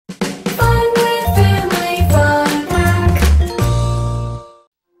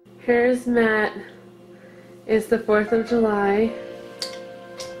Here's Matt. It's the 4th of July.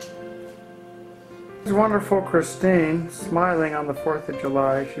 It's wonderful Kristine, smiling on the 4th of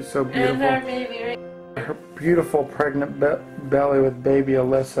July. She's so beautiful. And our baby, right? Her beautiful pregnant belly with baby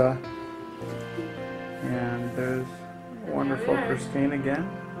Alyssa. And there's wonderful Kristine again.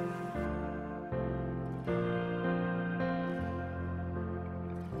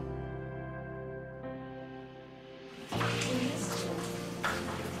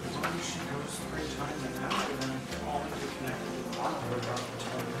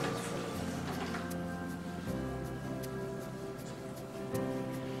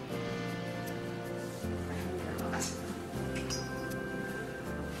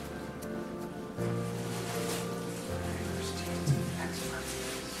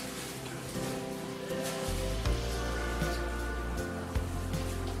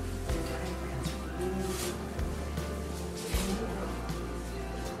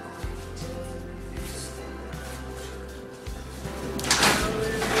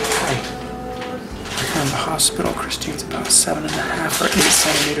 In the hospital, Kristine's about 7.5 or 8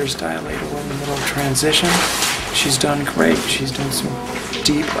 centimeters dilated. We're in the middle of transition. She's done great. She's done some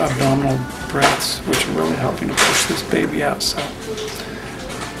deep abdominal breaths, which are really helping to push this baby out. So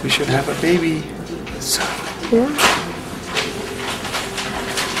we should have a baby. So. Yeah.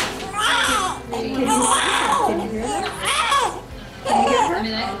 Can you hear that? Can you hear her? I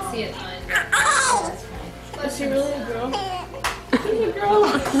mean, I can see it fine. Is she really a girl?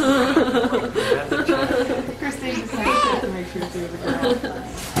 Kristine just had to make sure she was a girl.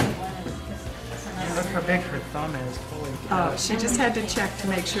 Look how big her thumb is. Holy cow. Oh, she just had to check to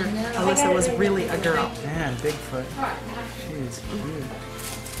make sure Alyssa was really a girl. Man, Bigfoot. She's huge.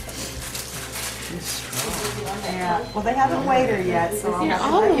 She's strong. Yeah. Well, they haven't weighed her yet, so I'll have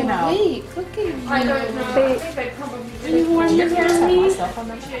to let you know. Wait, look at you. I don't know. I think they probably Are you warm your It's tummy?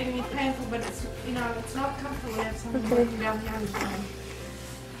 excruciatingly painful, but it's, you know, it's not comfortable to have someone working down the arm.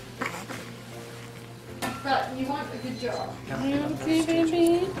 But you want a good job. Are you okay,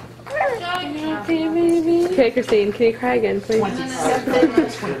 baby? Are you okay, baby? Okay, Kristine, can you cry again, please?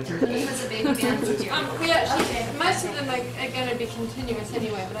 27. He was a baby man with you. We actually, most of them are going to be continuous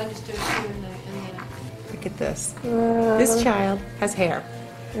anyway, but I just do it here and there. Look at this. This child has hair.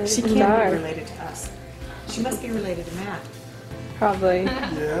 She can't be related to us. She must be related to Matt. Probably.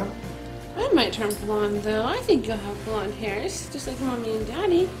 Yeah. I might turn blonde though. I think you'll have blonde hairs, just like mommy and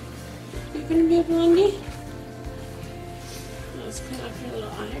daddy. You're gonna be a blondie. Let's cut off your little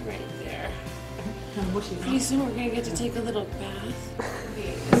eye right there. Pretty soon we're gonna get to take a little bath.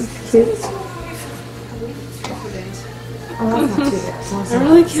 I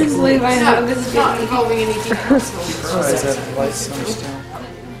really can't believe I have this It's not involving any details. Surprised that light sun still.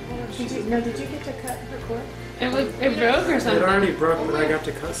 Did you get to cut her cord? It broke or It something. already broke, but I got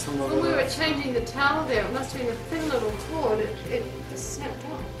to cut some of When we were it. changing the towel there, it must have been a thin little cord. It just snapped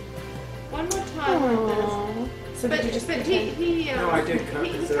off. One more time like Aww. So this. did you just But he No, I did cut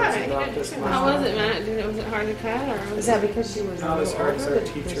he because cut there was it. He about didn't this trim much. it. How was it, Matt? Was it hard to cut or Is that because she was Not as hard as our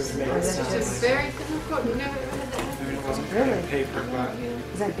teacher made it It's sound. just a very thin cord. We've never had I that. mean, it wasn't really paper, but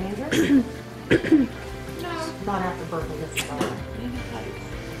Is that dangerous? No, Not after birth, I guess.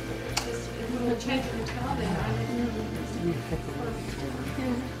 just when we were changing the towel there.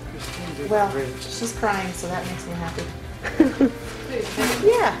 Kristine did Well, great. she's crying, so that makes me happy. Good.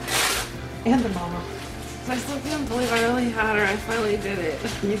 Yeah. And the mama. I still can't believe I really had her. I finally did it.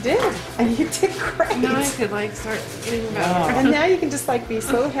 You did. And you did great. Now I could like start getting better. And now you can just like be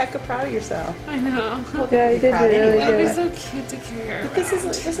so hecka proud of yourself. I know. Yeah, you did really It'd be so cute to carry her But this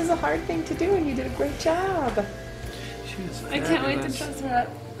around. is a hard thing to do, and you did a great job. She was I can't wait to fabulous. dress her up.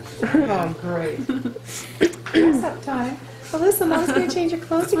 Oh, great. What's up, time? Alyssa, Mom's going to change your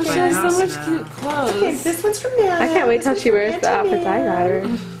clothes She has again. so much now. cute Okay, clothes. this one's from Nana. I can't wait This till one's she from wears the Auntie outfits I got her.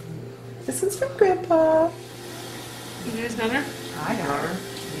 Nan. This one's from Grandpa. You guys got her? I got her.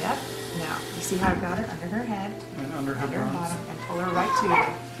 Yep. Now, you see how I got her under her head, And under her under her bronze. bottom, and pull her right to you.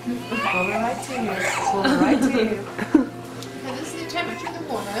 Pull her right to you. Pull her right to you. Now this is the temperature of the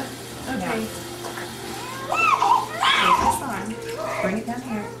water. Okay. Take this arm. Bring it down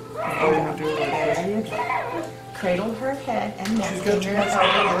here. Oh, you want to do it like this? There you go. Cradle her head and neck. She's got in your your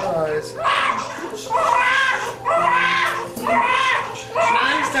eyes. Now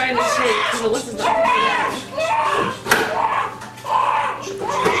I'm starting to shake because Alyssa's not picking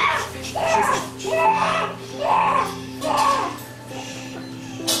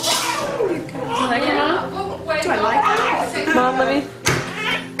Oh, wait, Do I like her? Mom, let me.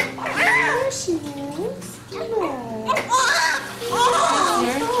 There she is. Hello. Oh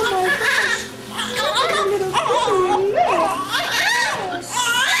my gosh. Little baby.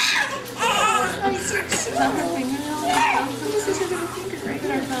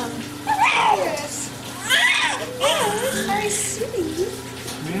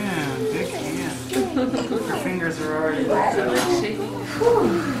 Her fingers are already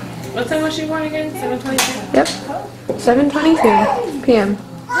What time was she born again? 7:22? Yep. 7:22 p.m. Did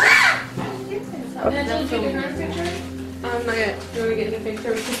I tell you to get her a picture? Not yet. Do you want to get a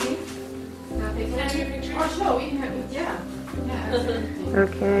picture with Kristine? Can I have your picture? Oh, sure. We can have it. Yeah.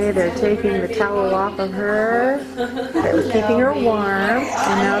 Okay, they're taking the towel off of her. That was keeping her warm,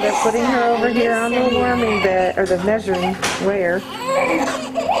 and now they're putting her over here on the warming bed, or the measuring weigher.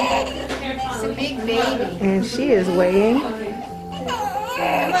 It's a big baby. And she is weighing. Come on. You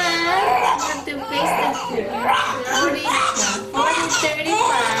have to face the 40,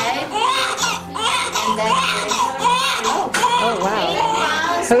 35. And that's Oh, wow.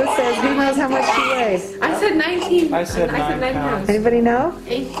 Who says, who knows how much she weighs? I said 19. I said 9 pounds. Anybody know?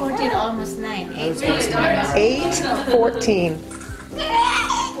 8:14, almost 9. 8:14.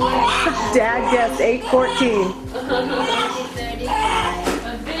 Dad guessed 8:14. 35. A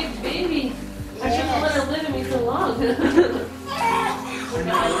big baby. I shouldn't let her live in me so long.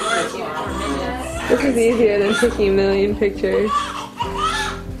 This is easier than taking a million pictures.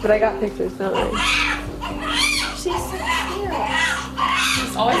 But I got pictures, don't I? She's so cute.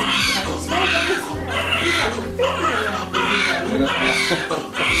 She's always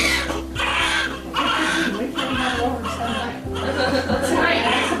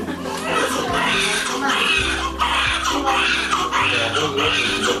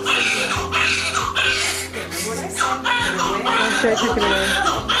I'm sure I took it away.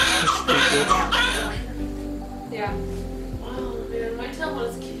 Yeah. Wow, man, my tailbone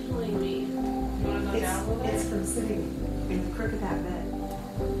is killing me. You want to go down a little bit? It's from sitting in the crook of that bed.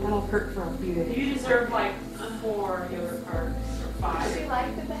 That'll hurt for a few days. You deserve like 4 yoga cards or 5. Do you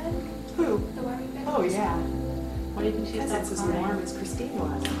like the bed? Who? The warming bed? Oh, yeah. Why do you think she's Because it's as warm as Kristine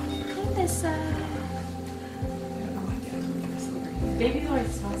was. Alyssa. Babies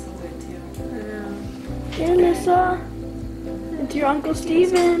always smell so good too. Hey, Alyssa. It's your Uncle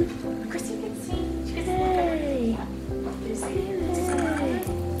Steven. Kristine can see. Hey.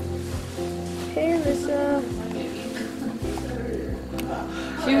 Hey, Alyssa.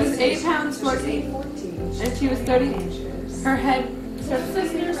 She was 8 pounds 14. And she was 30. Her head, the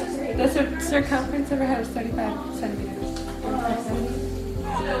circumference of her head was 35 centimeters.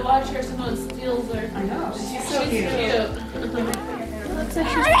 So watch her, someone steals her. I know. She's so cute. It looks like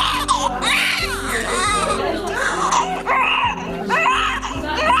she's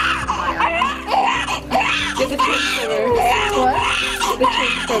Get the change cover. What? Get the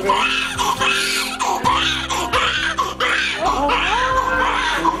change cover.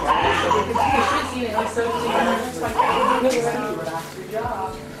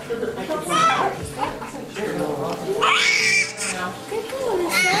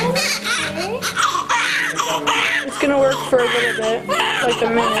 It's gonna work for a little bit, like a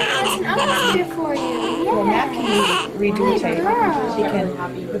minute. I'm gonna do it for you. Well, Matt can redo the tape. girl. She can,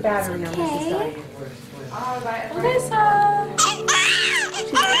 the battery on this is dying. Alyssa!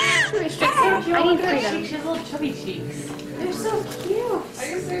 I need freedom. She has little chubby cheeks. They're so cute. Are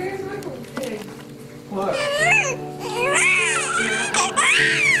you serious? What?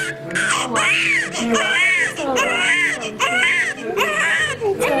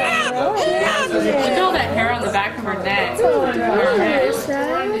 Look at all that hair on the back of her neck.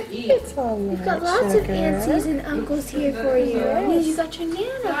 We've got lots of aunties and uncles here for you. Yes, you got your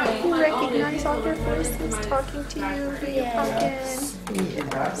Nana. You recognize all their voices talking to you via pumpkin.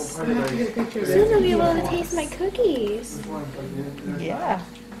 Soon you'll be able to taste my cookies. Yeah.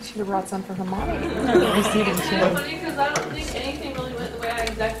 Should have brought some for her mommy. It's funny because I don't think anything really went the way I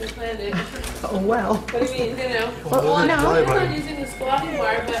exactly planned it. Oh, well. But I mean, you know. Well, I'm no. not using the squatting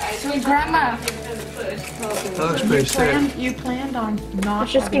bar, but I don't Grandma. That looks pretty sick. You planned on not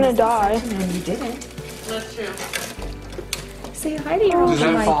It's just gonna die. and you didn't. That's true. Say hi to your Does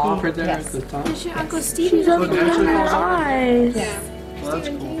Uncle that fall Mikey. off right there Yes. at the top? There's your Uncle Steve. She's Oh, opening it actually her falls off? eyes. Yeah. Well, that's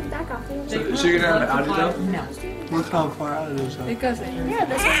Steven, cool. can you back off a little bit? So you're gonna have it out of though? No. Look how far out it is. It goes in. Yeah,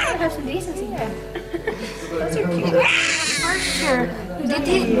 this one has some decency. For sure. Did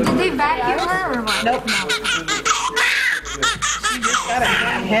they vacuum her or what? Nope. She just got a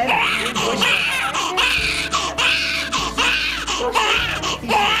head.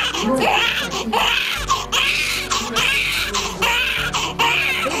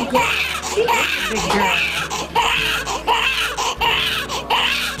 Big girl.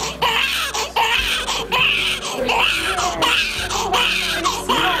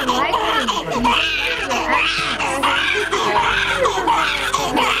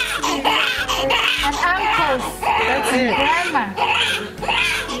 And uncles. That's it. Grandma.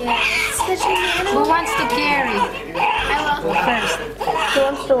 Yes. Who wants to carry? I will first. She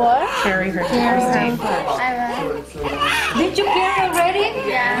wants to what? Carry her to the state park. I will. Did you carry already?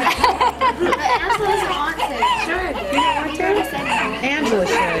 Yeah. But Angela doesn't want to. Sure. You don't want to? Angela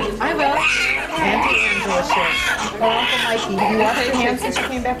should. I will. Auntie Angela should. Or Uncle Mikey. Have you washed your hands since you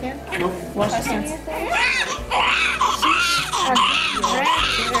came back in? Nope. Wash your hands.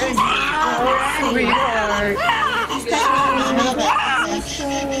 Sweetheart.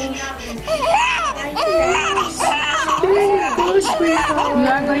 You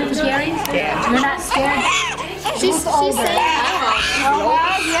are going to carry? Yeah. You're not scared? She's saying that. Oh,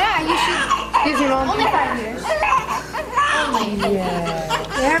 well, yeah, you should. Only 5 years. Yeah.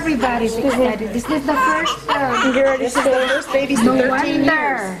 Everybody's excited. This is the first one. You're ready This is the first baby's No 13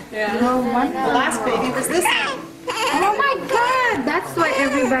 wonder. years. No wonder. The last baby was this one. Oh my God! That's why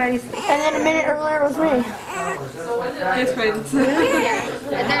everybody's. And then a minute earlier was me. It's twins. And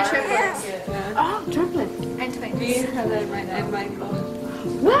then triplets. Oh, triplets. And twins. Me, Helen, and Michael.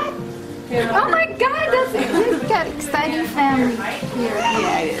 What? Oh my God! That's we've got exciting family here.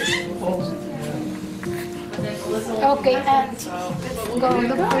 Yeah, it is. Okay, and let's go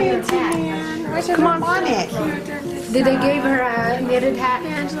look for your hat. Come on it. Did they give her a knitted hat,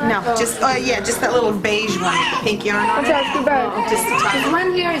 Angela? No, just just that little beige one with the pink yarn on it. Just the top. This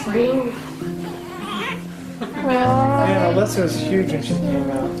one here is blue. Man, Alyssa was huge when she came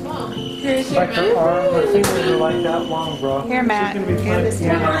out. Like her arm, her fingers are like that long, bro. Here, Matt. She's gonna be playing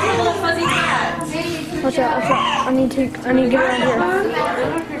piano. Watch out, watch out. I need to get around here.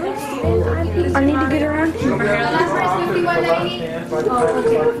 I need to get around here.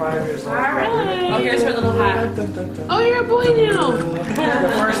 Oh, here's her little hat. Oh, you're a boy now. The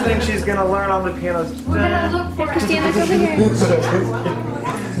first thing she's gonna learn on the piano is. Christine, look over here.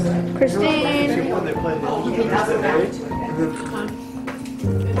 Christine. When they play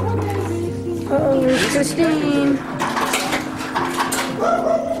Oh, Christine.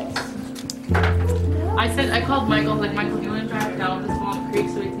 I called Michael, like, Michael, do you want to drive down this Swamp Creek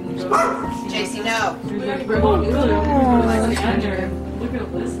so we can go? JC, no. Look at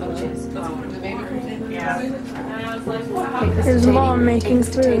Alyssa. And I was like, wow. His mom making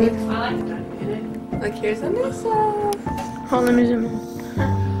food. I like that. Like, here's Alyssa. Hold on, let me zoom in.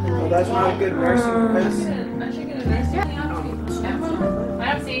 Well, that's not a good nursing place. I should get a nurse.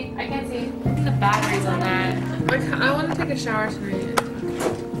 I don't see. I can't see. The batteries on that. I want to take a shower tonight.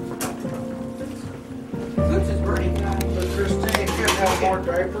 But Kristine, you have more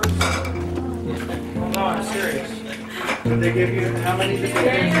diapers? No, I'm serious. Did they give you, how many did they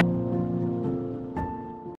give you?